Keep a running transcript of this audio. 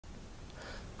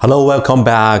Hello, welcome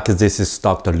back. This is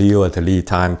Dr. Leo at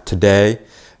LeTime. Today,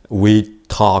 we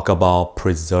talk about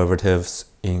preservatives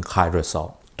in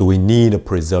hydrosol. Do we need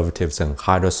preservatives in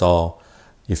hydrosol?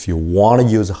 If you want to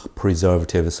use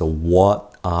preservatives,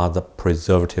 what are the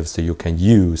preservatives that you can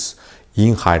use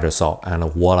in hydrosol,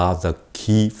 and what are the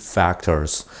key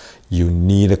factors you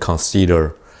need to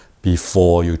consider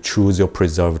before you choose your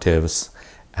preservatives,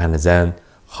 and then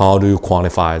how do you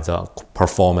quantify the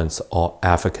performance or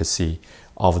efficacy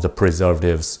of the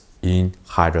preservatives in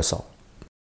hydrosol.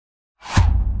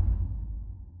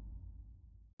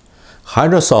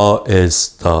 Hydrosol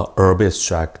is the herb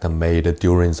extract made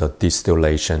during the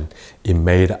distillation. It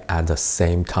made at the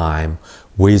same time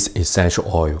with essential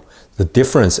oil. The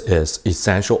difference is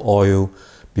essential oil,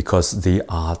 because they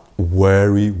are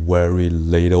very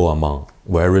little amount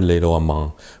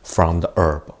from the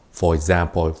herb. For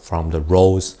example, from the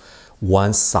rose,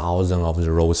 1,000 of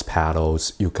the rose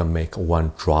petals, you can make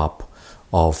 1 drop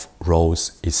of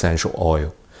rose essential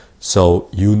oil. So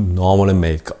you normally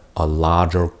make a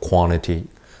larger quantity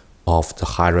of the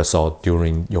hydrosol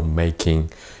during your making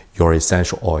your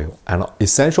essential oil. And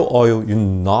essential oil, you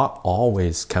not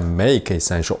always can make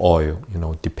essential oil,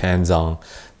 depends on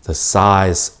the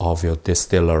size of your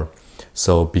distiller.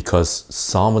 So because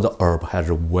some of the herb has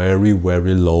a very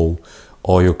low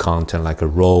oil content, like a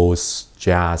rose,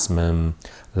 jasmine,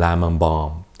 lemon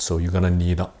balm, so you're gonna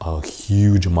need a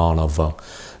huge amount of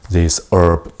this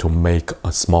herb to make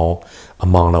a small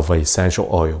amount of essential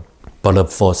oil.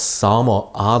 But for some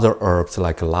other herbs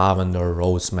like lavender,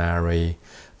 rosemary,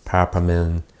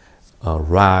 peppermint,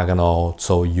 oregano,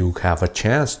 so you have a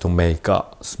chance to make a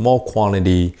small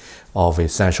quantity of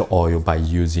essential oil by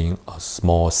using a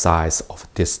small size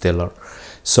of distiller.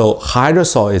 So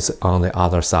hydrosol is on the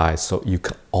other side, so you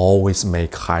can always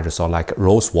make hydrosol like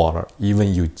rose water.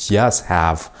 Even you just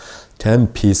have 10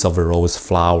 pieces of rose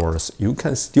flowers, you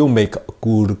can still make a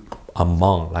good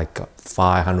amount, like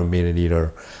 500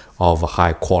 milliliter of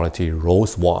high quality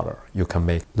rose water. You can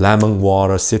make lemon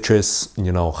water, citrus,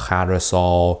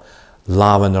 hydrosol,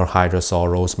 lavender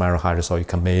hydrosol, rosemary hydrosol. You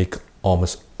can make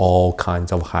almost all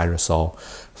kinds of hydrosol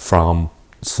from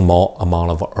small amount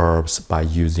of herbs by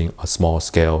using a small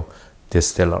scale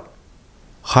distiller.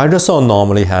 Hydrosol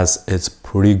normally has its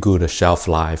pretty good shelf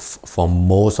life. For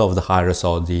most of the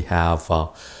hydrosol, they have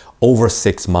over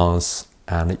 6 months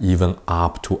and even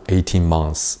up to 18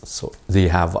 months. So they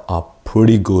have a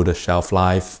pretty good shelf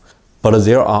life. But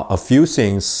there are a few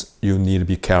things you need to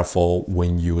be careful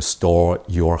when you store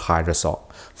your hydrosol.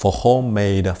 For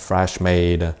homemade, fresh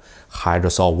made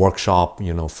hydrosol workshop,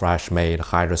 fresh made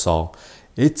hydrosol,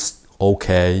 it's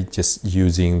okay just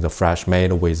using the fresh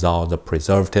made without the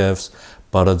preservatives.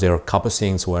 But there are a couple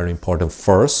things very important.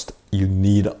 First, you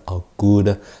need a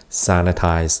good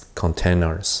sanitized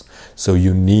containers. So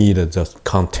you need the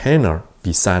container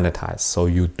be sanitized, so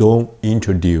you don't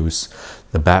introduce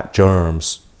the bad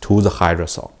germs to the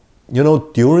hydrosol.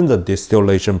 During the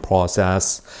distillation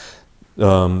process,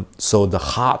 so the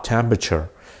hot temperature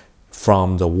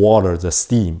from the water, the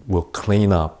steam will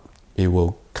clean up. It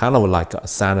will kind of like a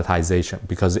sanitization,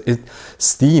 because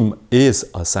steam is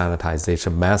a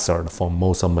sanitization method for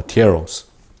most of materials.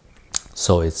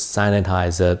 So it's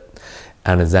sanitized,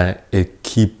 and then it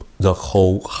keep the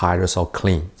whole hydrosol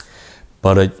clean.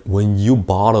 But when you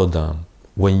bottle them,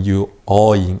 when you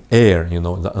all in air,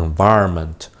 the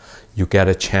environment, you get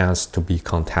a chance to be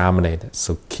contaminated.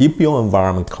 So keep your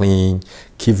environment clean,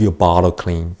 keep your bottle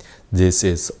clean. This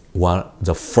is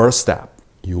the first step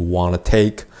you want to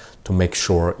take to make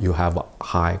sure you have a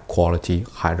high quality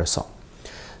hydrosol.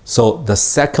 So the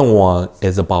second one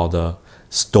is about the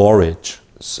storage.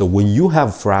 So when you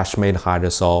have fresh made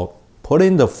hydrosol, put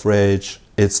in the fridge.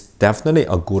 It's definitely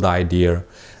a good idea,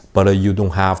 but you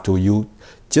don't have to. You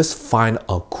just find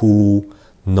a cool,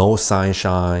 no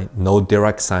sunshine, no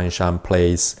direct sunshine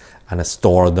place and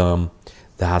store them.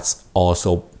 That's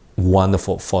also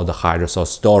wonderful for the hydrosol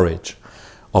storage.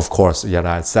 Of course, yeah,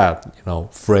 I said,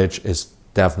 fridge is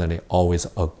definitely always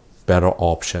a better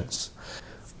options.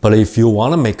 But if you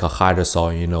want to make a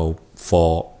hydrosol,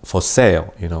 for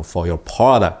sale, for your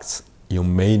products, you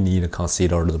may need to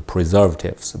consider the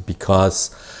preservatives,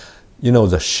 because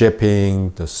the shipping,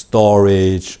 the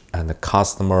storage, and the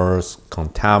customers,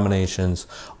 contaminations,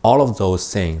 all of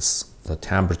those things, the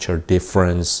temperature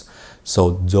difference,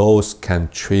 so those can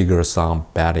trigger some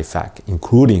bad effect,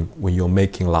 including when you're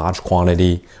making large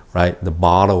quantity, right? The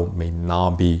bottle may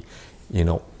not be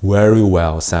very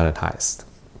well sanitized.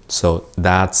 So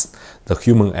that's the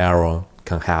human error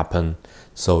can happen.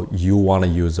 So you want to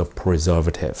use the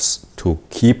preservatives to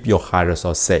keep your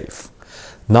hydrosol safe.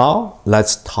 Now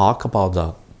let's talk about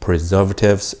the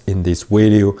preservatives in this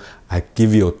video. I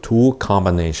give you 2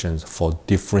 combinations for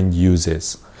different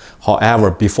uses.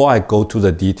 However, before I go to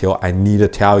the detail, I need to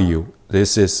tell you,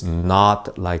 this is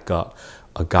not like a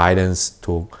guidance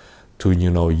to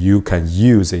you can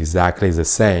use exactly the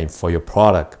same for your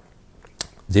product.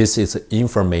 This is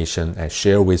information I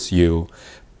share with you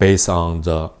based on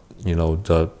the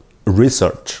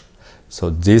research. So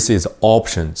this is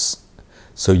options.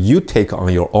 So you take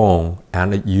on your own,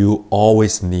 and you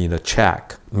always need to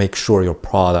check, make sure your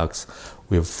products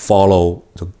will follow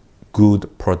the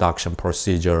good production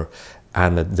procedure,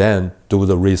 and then do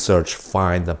the research,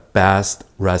 find the best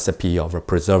recipe of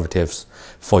preservatives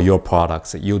for your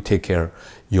products. You take care of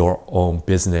your own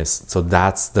business. So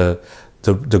that's the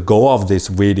goal of this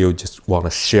video. Just want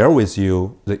to share with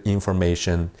you the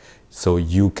information so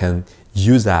you can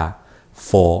use that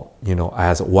for,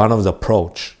 as one of the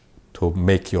approach to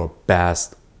make your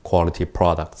best quality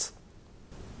products.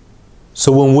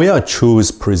 So when we are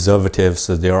choose preservatives,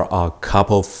 there are a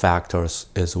couple factors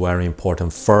is very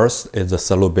important. First is the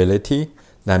solubility.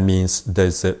 That means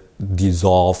does it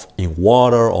dissolve in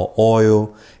water or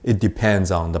oil? It depends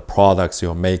on the products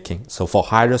you're making. So for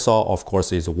hydrosol, of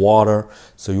course, is water.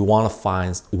 So you want to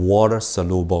find water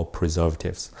soluble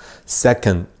preservatives.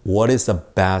 Second, what is the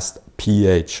best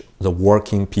pH, the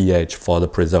working pH for the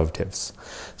preservatives?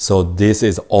 So this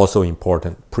is also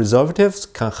important. Preservatives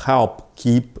can help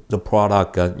keep the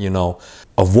product,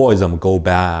 avoid them go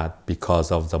bad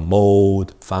because of the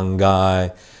mold, fungi,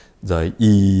 the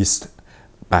yeast,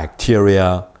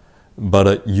 bacteria.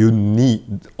 But you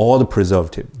need all the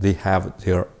preservatives. They have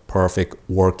their perfect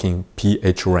working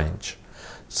pH range.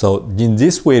 So in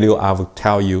this video, I will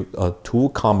tell you 2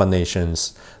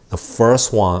 combinations. The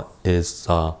first one is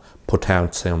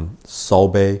potassium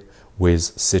sorbate with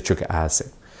citric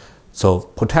acid. So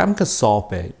potassium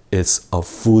sorbate is a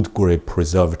food grade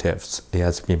preservative. It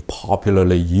has been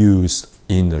popularly used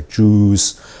in the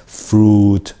juice,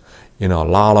 fruit, a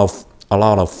lot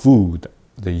of food.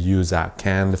 They use that,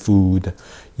 canned food,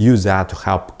 use that to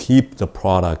help keep the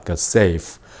product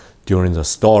safe during the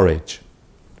storage.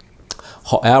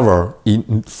 However,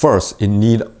 first, it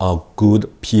needs a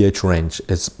good pH range.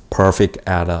 It's perfect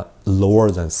at a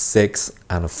lower than 6,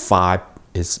 and 5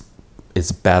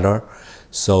 is better.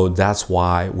 So that's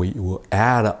why we will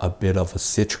add a bit of a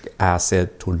citric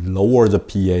acid to lower the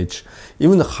pH.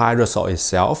 Even the hydrosol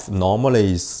itself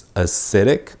normally is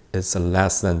acidic. It's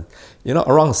less than,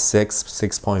 around 6,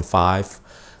 6.5.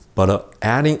 But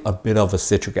adding a bit of a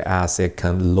citric acid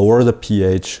can lower the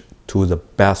pH to the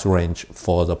best range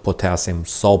for the potassium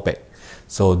sorbate.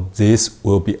 So this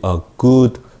will be a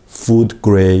good food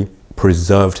grade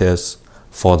preservatives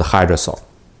for the hydrosol.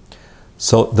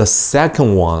 So the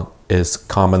second one is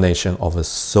combination of a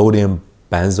sodium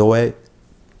benzoate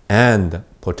and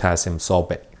potassium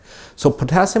sorbate. So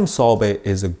potassium sorbate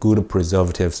is a good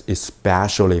preservative,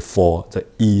 especially for the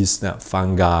yeast and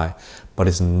fungi, but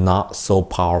it's not so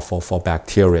powerful for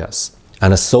bacteria.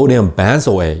 And the sodium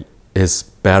benzoate is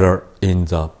better in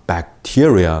the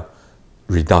bacteria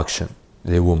reduction.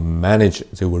 They will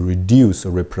reduce the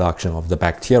reproduction of the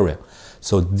bacteria.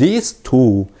 So these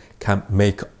 2 can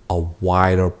make a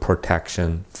wider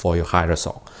protection for your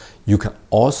hydrosol. You can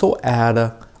also add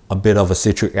a bit of a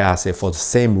citric acid for the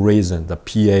same reason. The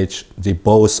pH, they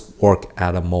both work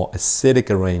at a more acidic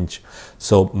range.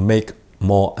 So make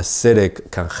more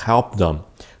acidic can help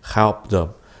the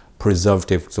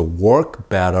preservative to work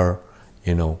better,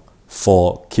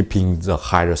 for keeping the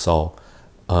hydrosol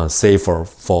safer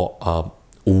for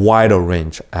wider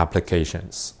range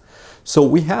applications. So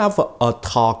we have a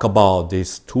talk about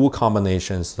these 2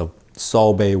 combinations, the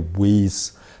sorbate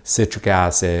with citric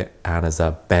acid and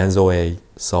the benzoate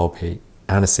sorbate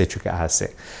and citric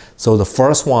acid. So the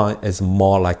first one is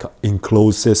more like an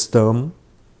enclosed system,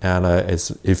 and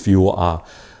if you are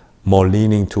more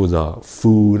leaning to the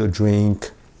food,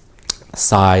 drink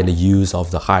side use of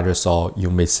the hydrosol, you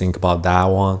may think about that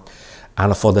one.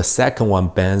 And for the second one,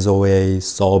 benzoate,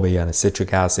 sorbate, and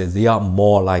citric acid, they are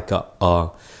more like they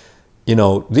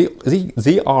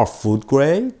are food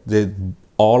grade.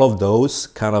 All of those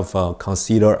kind of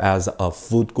consider as a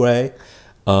food grade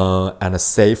and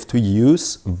safe to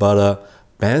use. But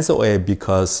benzoate,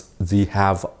 because they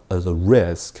have the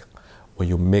risk when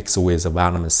you mix with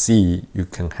vitamin C, you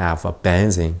can have a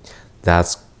benzene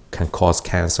that can cause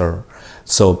cancer.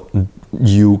 So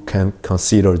you can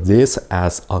consider this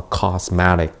as a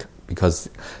cosmetic, because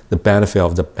the benefit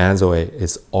of the benzoate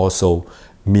is also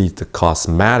meet the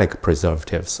cosmetic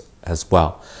preservatives as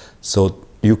well. So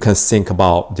you can think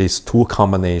about these 2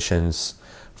 combinations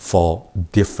for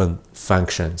different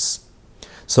functions.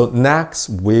 So next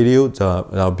video,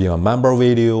 there'll be a member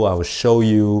video. I will show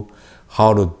you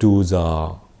how to do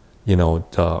the,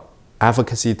 the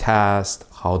efficacy test,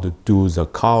 how to do the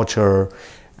culture,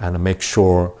 and make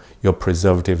sure your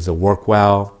preservatives work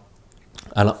well.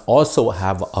 And I also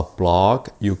have a blog.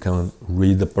 You can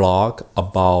read the blog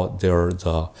about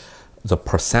the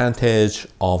percentage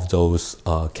of those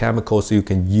chemicals you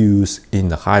can use in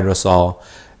the hydrosol,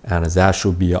 and that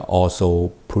should be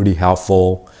also pretty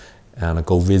helpful. And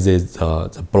go visit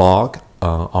the blog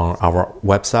on our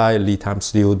website,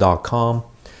 LeTimeStudio.com.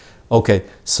 Okay,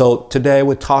 so today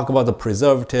we talk about the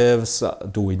preservatives.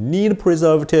 Do we need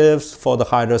preservatives for the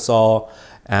hydrosol?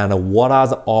 And what are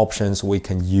the options we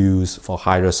can use for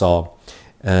hydrosol?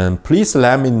 And please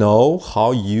let me know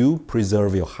how you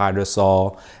preserve your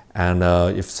hydrosol, and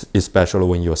especially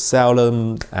when you sell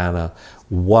them, and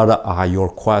what are your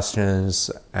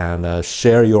questions, and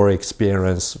share your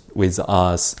experience with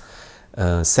us.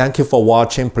 Thank you for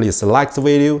watching. Please like the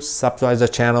video, subscribe to the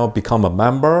channel, become a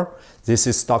member. This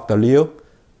is Dr. Liu.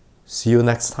 See you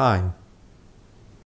next time.